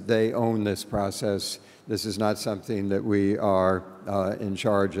sense that they own this process. This is not something that we are in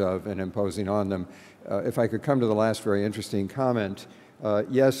charge of and imposing on them. If I could come to the last very interesting comment,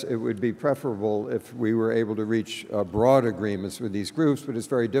 yes, it would be preferable if we were able to reach broad agreements with these groups, but it's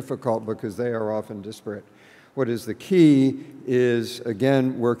very difficult because they are often disparate. What is the key is,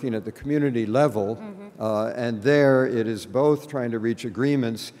 again, working at the community level, and there it is both trying to reach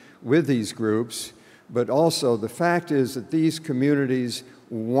agreements with these groups, but also the fact is that these communities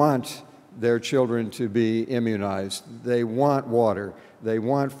want their children to be immunized. They want water, they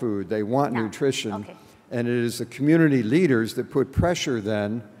want food, they want nutrition. Okay. And it is the community leaders that put pressure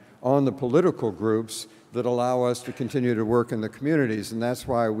then on the political groups that allow us to continue to work in the communities. And that's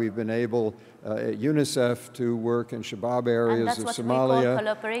why we've been able at UNICEF to work in Shabab areas of Somalia. And that's what we call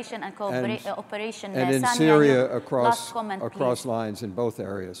collaboration and operation. And in Sania, Syria across please. lines in both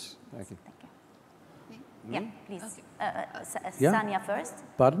areas. Thank you. Yeah, please. Okay. Sania first.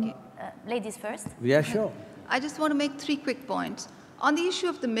 Pardon? Ladies first. Yeah, sure. I just want to make 3 quick points. On the issue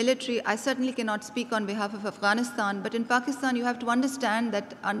of the military, I certainly cannot speak on behalf of Afghanistan, but in Pakistan you have to understand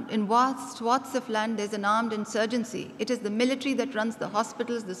that in vast swaths of land there's an armed insurgency. It is the military that runs the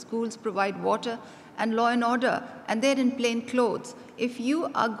hospitals, the schools, provide water and law and order, and they're in plain clothes. If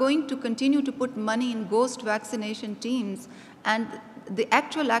you are going to continue to put money in ghost vaccination teams and the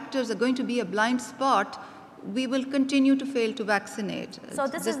actual actors are going to be a blind spot, we will continue to fail to vaccinate. So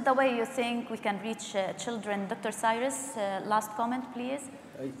this is the way you think we can reach children. Dr. Cyrus, last comment, please.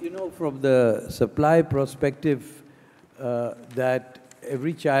 You know, from the supply perspective, that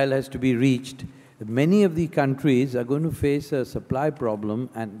every child has to be reached, many of the countries are going to face a supply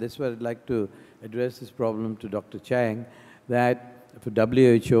problem, and that's why I'd like to address this problem to Dr. Chang, that for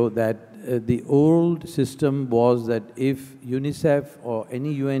WHO, that the old system was that if UNICEF or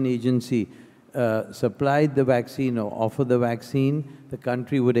any UN agency supplied the vaccine or offered the vaccine, the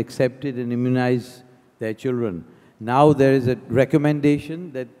country would accept it and immunize their children. Now there is a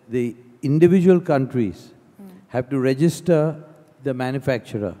recommendation that the individual countries have to register the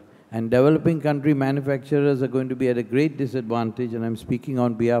manufacturer, and developing country manufacturers are going to be at a great disadvantage, and I'm speaking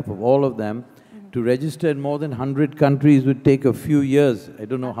on behalf of all of them. To register in more than 100 countries would take a few years, I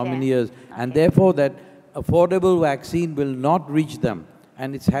don't know how many years, and therefore that affordable vaccine will not reach them.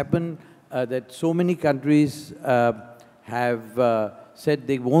 And it's happened that so many countries have said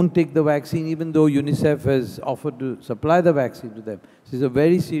they won't take the vaccine even though UNICEF has offered to supply the vaccine to them. This is a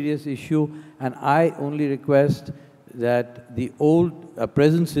very serious issue, and I only request that the old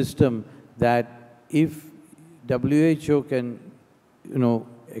present system, that if WHO can, you know,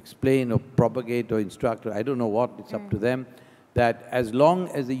 explain or propagate or instruct, or I don't know what, it's up to them, that as long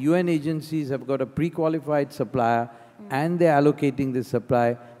as the UN agencies have got a pre-qualified supplier and they're allocating the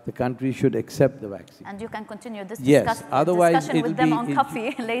supply, the country should accept the vaccine. And you can continue this discussion with them on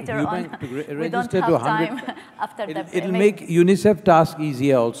coffee later on. We don't have time after that. It'll make UNICEF task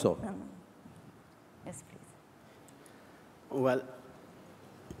easier also. Yes, please. Well,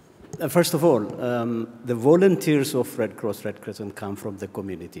 first of all, the volunteers of Red Cross, Red Crescent come from the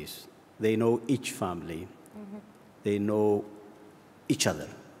communities. They know each family. They know each other.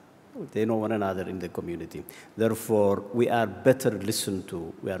 They know one another in the community. Therefore, we are better listened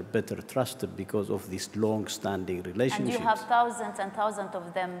to, we are better trusted because of these long-standing relationships. And you have thousands and thousands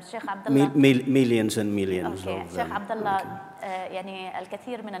of them. Sheikh Abdullah. Millions and millions of them. Sheikh Abdullah, يعني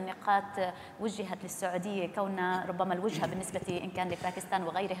الكثير من النقاط وجهت للسعودية كونها ربما الوجهة بالنسبة إن كان لباكستان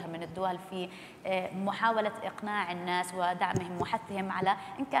وغيرها من الدول في محاولة إقناع الناس ودعمهم وحثهم على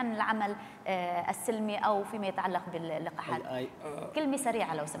إن كان العمل السلمي أو فيما يتعلق باللقاحات. كلمة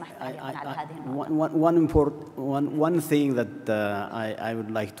سريعة لو سمحت على هذه النقطة. One thing that I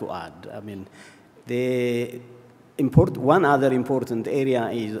would like to add, I mean, one other important area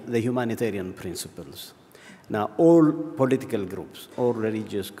is the humanitarian principles. Now, all political groups, all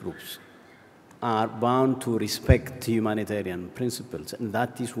religious groups are bound to respect humanitarian principles, and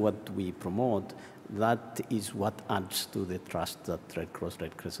that is what we promote. That is what adds to the trust that Red Cross,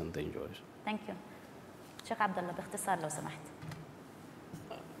 Red Crescent enjoys. Thank you. Sheikh Abdullah, باختصار لو سمحت.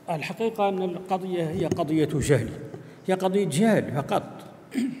 الحقيقة أن القضية هي قضية جهل، هي قضية جهل فقط.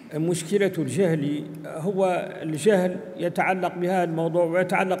 مشكلة الجهل هو الجهل يتعلق بهذا الموضوع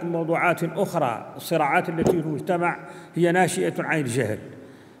ويتعلق بموضوعات أخرى. الصراعات التي في المجتمع هي ناشئة عن الجهل،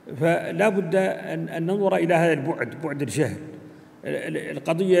 فلا بد أن ننظر إلى هذا البعد، بعد الجهل.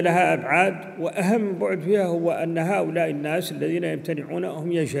 القضية لها أبعاد، وأهم بعد فيها هو أن هؤلاء الناس الذين يمتنعون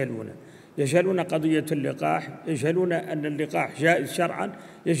هم يجهلون قضية اللقاح، يجهلون أن اللقاح جائز شرعاً،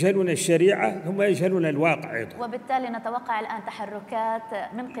 يجهلون الشريعة، ثم يجهلون الواقع أيضا. وبالتالي نتوقع الآن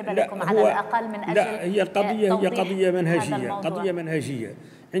تحركات من قبلكم على الأقل من أجل لا، هي القضية هي قضية منهجية، قضية منهجية.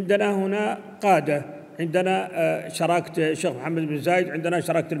 عندنا هنا قادة، عندنا شراكة الشيخ محمد بن زايد، عندنا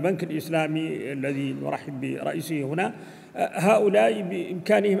شراكة البنك الإسلامي الذي نرحب برئيسه هنا. هؤلاء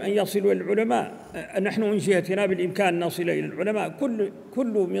بإمكانهم أن يصلوا إلى العلماء. نحن من جهتنا بالإمكان نصل إلى العلماء.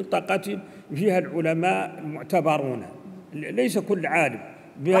 كل منطقة فيها العلماء المعتبرون، ليس كل عالم.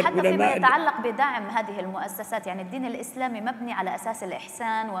 وحتى فيما يتعلق بدعم هذه المؤسسات، يعني الدين الإسلامي مبني على أساس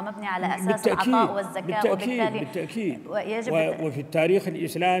الإحسان ومبني على أساس العطاء والزكاة، وبالتالي بالتأكيد وفي التاريخ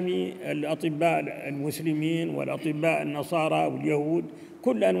الإسلامي الأطباء المسلمين والأطباء النصارى واليهود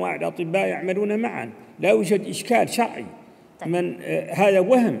كل أنواع الأطباء يعملون معا، لا يوجد إشكال شرعي. من هذا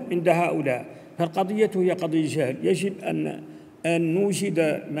وهم عند هؤلاء، فالقضية هي قضية جهل. يجب أن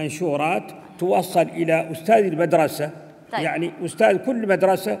نوجد منشورات توصل إلى أستاذ المدرسة. يعني أستاذ كل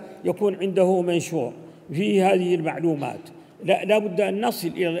مدرسة يكون عنده منشور فيه هذه المعلومات. لا بد أن نصل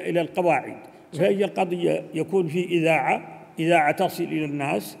إلى القواعد. فهي القضية يكون في إذاعة تصل إلى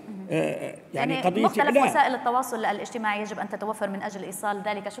الناس. يعني قضية مختلف وسائل التواصل الاجتماعي يجب أن تتوفر من أجل إيصال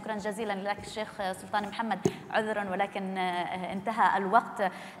ذلك. شكرا جزيلا لك الشيخ سلطان محمد. عذرا ولكن انتهى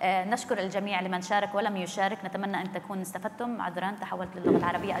الوقت. نشكر الجميع لمن شارك ولم يشارك. نتمنى أن تكونوا استفدتم. عذرا تحولت للغة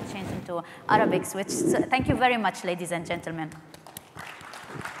العربية. I changed into Arabic switch. Thank you very much ladies and gentlemen.